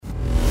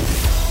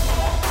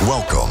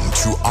Welcome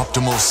to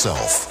Optimal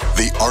Self,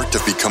 the art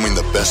of becoming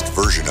the best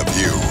version of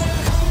you.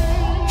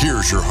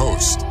 Here's your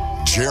host,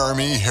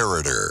 Jeremy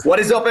Herriter. What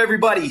is up,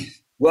 everybody?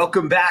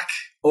 Welcome back,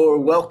 or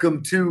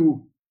welcome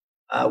to,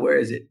 where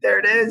is it? There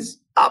it is,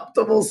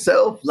 Optimal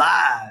Self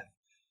Live.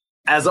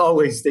 As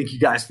always, thank you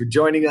guys for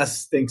joining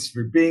us. Thanks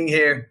for being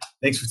here.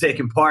 Thanks for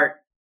taking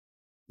part.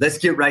 Let's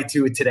get right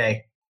to it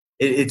today.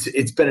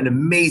 It's been an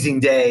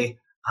amazing day.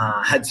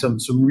 Had some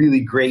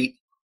really great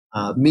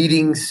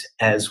meetings,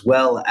 as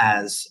well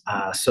as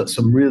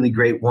some really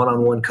great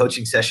one-on-one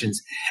coaching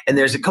sessions. And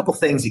there's a couple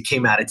things that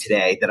came out of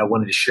today that I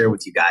wanted to share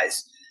with you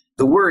guys.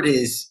 The word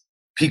is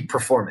peak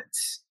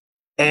performance.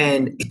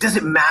 And it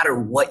doesn't matter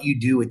what you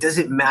do. It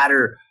doesn't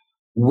matter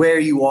where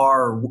you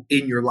are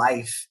in your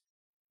life.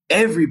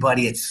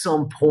 Everybody at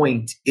some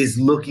point is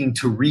looking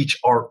to reach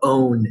our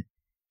own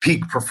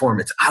peak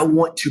performance. I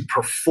want to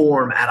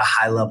perform at a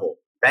high level,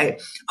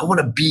 right? I want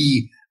to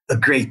be a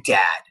great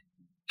dad.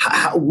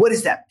 What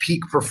does that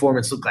peak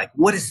performance look like?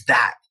 What is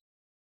that?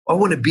 I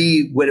want to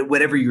be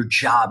whatever your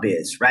job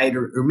is, right?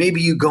 Or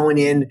maybe you going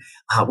in,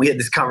 we had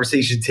this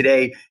conversation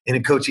today in a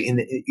coaching,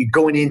 you're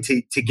going in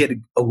to get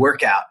a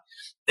workout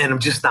and I'm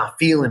just not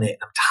feeling it.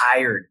 I'm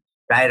tired,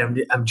 right?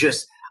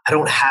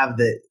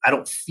 I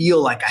don't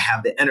feel like I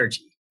have the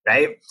energy,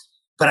 right?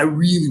 But I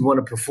really want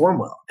to perform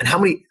well. And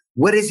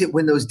what is it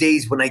when those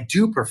days when I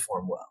do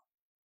perform well?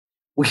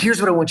 Well, here's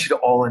what I want you to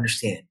all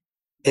understand.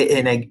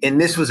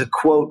 And this was a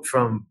quote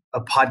from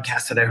a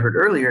podcast that I heard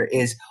earlier,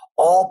 is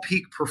all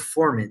peak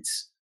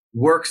performance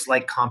works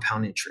like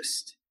compound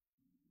interest.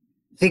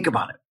 Think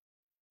about it.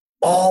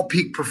 All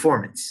peak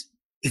performance,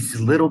 it's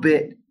a little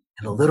bit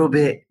and a little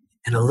bit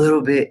and a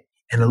little bit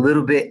and a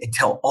little bit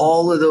until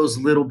all of those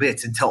little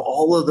bits, until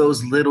all of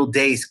those little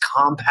days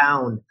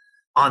compound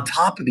on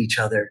top of each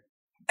other.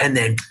 And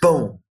then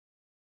boom,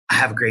 I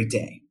have a great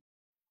day.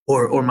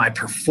 Or my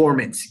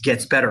performance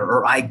gets better,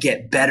 or I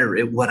get better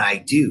at what I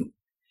do.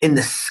 In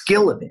the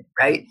skill of it,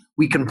 right?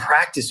 We can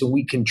practice and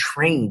we can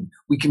train.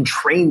 We can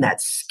train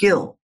that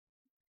skill.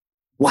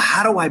 Well,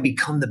 how do I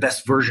become the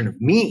best version of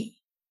me?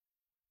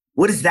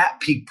 What does that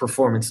peak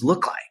performance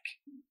look like?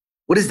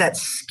 What is that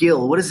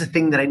skill? What is the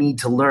thing that I need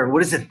to learn?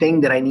 What is the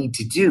thing that I need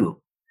to do?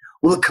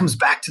 Well, it comes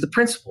back to the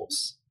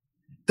principles.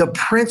 The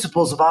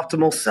principles of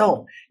optimal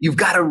self. You've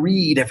got to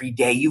read every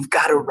day. You've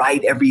got to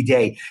write every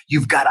day.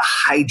 You've got to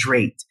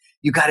hydrate.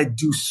 You got to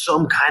do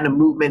some kind of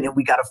movement, and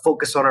we got to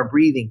focus on our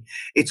breathing.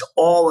 It's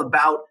all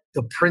about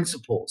the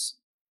principles,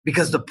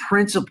 because the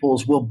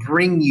principles will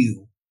bring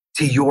you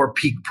to your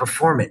peak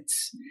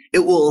performance.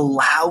 It will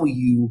allow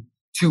you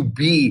to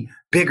be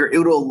bigger. It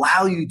will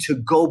allow you to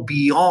go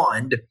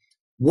beyond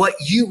what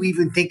you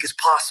even think is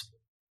possible,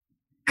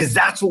 because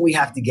that's what we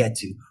have to get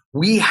to.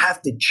 We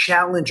have to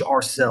challenge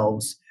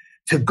ourselves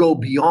to go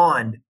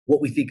beyond what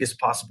we think is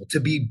possible, to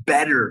be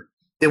better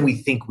than we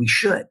think we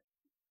should.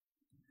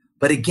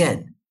 But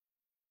again,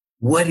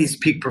 what is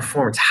peak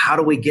performance? How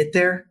do we get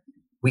there?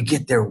 We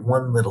get there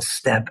one little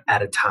step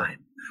at a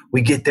time.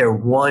 We get there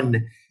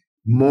one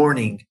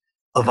morning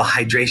of a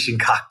hydration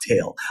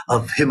cocktail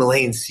of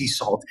Himalayan sea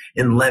salt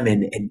and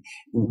lemon, and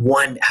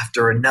one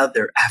after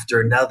another,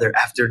 after another,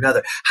 after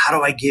another. How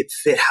do I get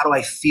fit? How do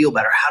I feel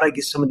better? How do I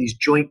get some of these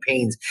joint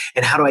pains?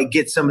 And how do I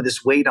get some of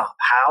this weight off?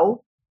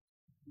 How?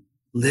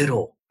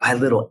 Little by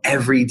little,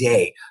 every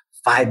day,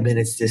 5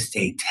 minutes this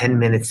day, 10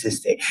 minutes this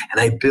day. And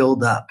I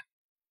build up.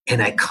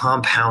 And I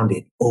compound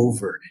it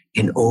over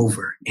and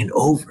over and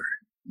over.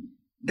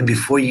 And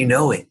before you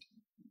know it,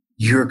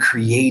 you're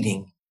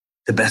creating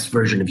the best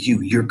version of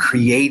you. You're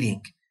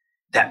creating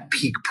that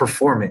peak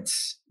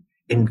performance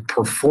and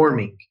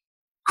performing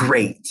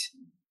great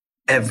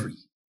every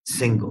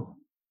single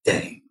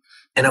day.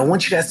 And I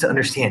want you guys to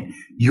understand,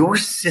 your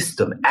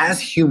system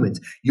as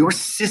humans, your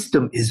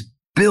system is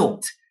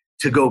built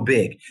to go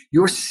big.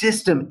 Your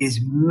system is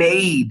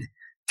made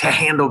to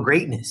handle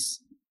greatness.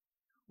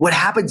 What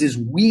happens is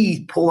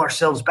we pull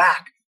ourselves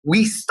back.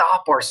 We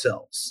stop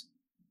ourselves.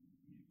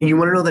 And you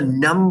want to know the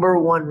number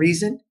one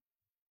reason?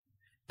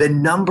 The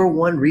number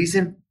one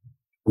reason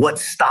what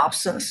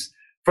stops us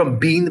from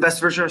being the best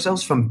version of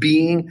ourselves, from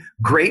being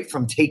great,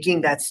 from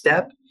taking that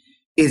step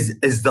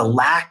is the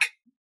lack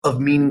of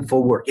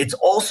meaningful work. It's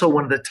also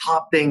one of the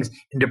top things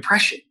in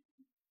depression.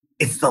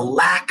 It's the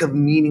lack of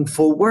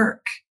meaningful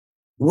work.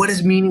 What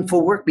does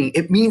meaningful work mean?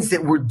 It means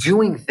that we're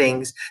doing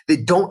things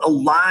that don't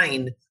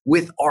align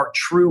with our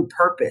true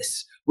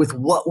purpose, with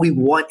what we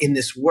want in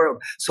this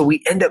world. So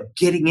we end up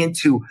getting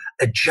into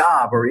a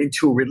job or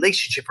into a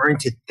relationship or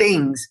into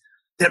things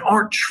that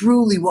aren't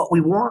truly what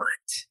we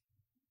want.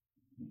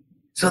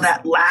 So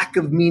that lack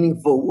of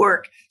meaningful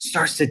work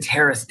starts to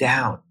tear us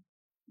down,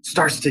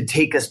 starts to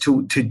take us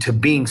to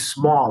being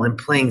small and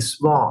playing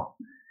small.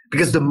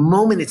 Because the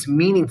moment it's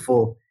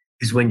meaningful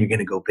is when you're going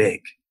to go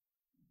big.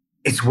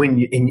 It's when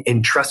you,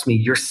 and trust me,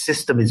 your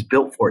system is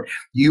built for it.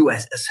 You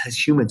as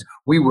humans,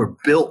 we were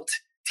built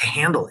to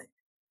handle it.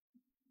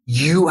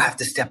 You have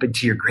to step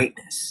into your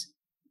greatness.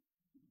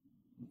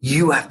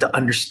 You have to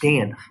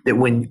understand that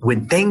when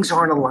things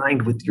aren't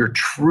aligned with your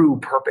true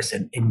purpose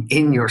and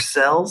in your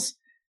cells,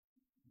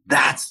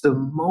 that's the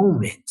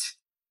moment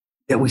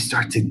that we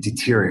start to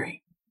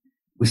deteriorate.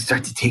 We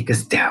start to take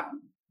us down.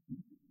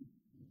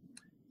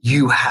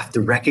 You have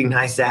to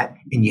recognize that,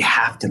 and you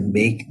have to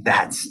make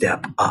that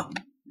step up.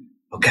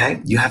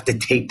 Okay? You have to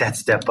take that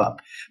step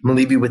up. I'm going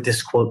to leave you with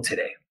this quote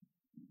today.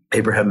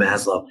 Abraham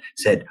Maslow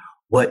said,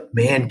 "What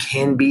man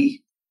can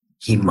be,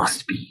 he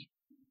must be."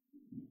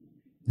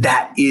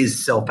 That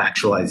is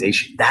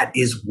self-actualization. That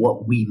is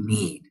what we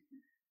need.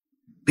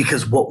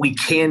 Because what we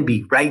can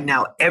be right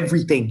now,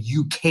 everything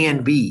you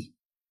can be,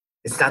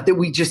 it's not that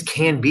we just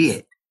can be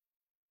it.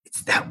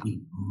 It's that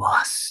we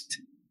must.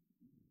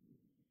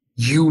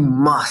 You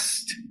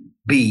must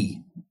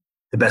be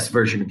the best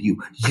version of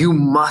you. You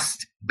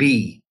must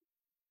be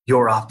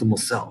your optimal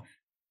self.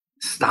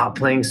 Stop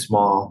playing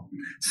small.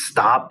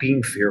 Stop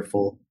being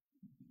fearful.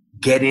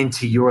 Get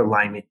into your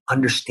alignment.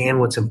 Understand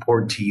what's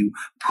important to you.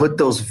 Put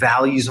those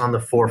values on the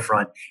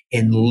forefront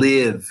and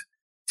live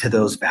to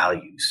those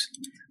values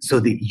so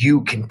that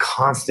you can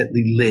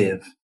constantly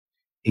live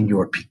in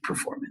your peak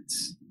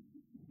performance.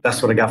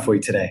 That's what I got for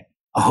you today.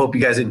 I hope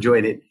you guys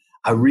enjoyed it.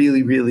 I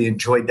really, really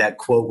enjoyed that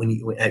quote when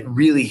it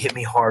really hit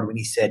me hard when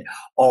he said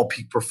all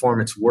peak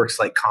performance works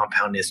like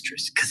compound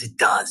interest, because it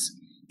does.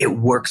 It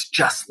works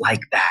just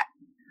like that.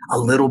 A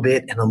little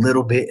bit and a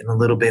little bit and a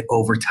little bit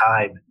over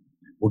time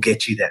will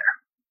get you there.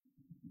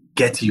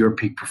 Get to your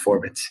peak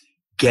performance.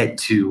 Get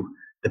to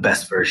the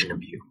best version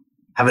of you.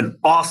 Have an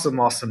awesome,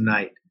 awesome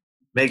night.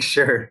 Make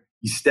sure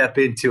you step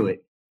into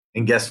it.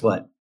 And guess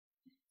what?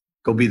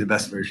 Go be the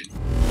best version.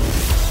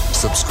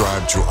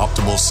 Subscribe to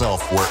Optimal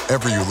Self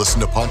wherever you listen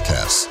to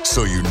podcasts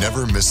so you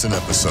never miss an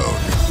episode.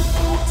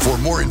 For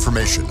more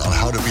information on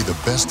how to be the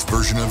best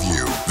version of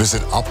you,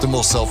 visit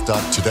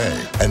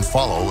optimalself.today and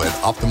follow at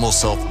Optimal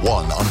Self 1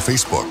 on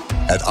Facebook,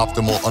 at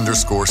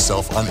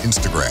Optimal_Self on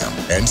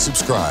Instagram, and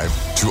subscribe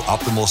to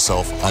Optimal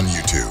Self on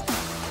YouTube.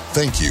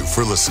 Thank you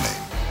for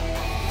listening.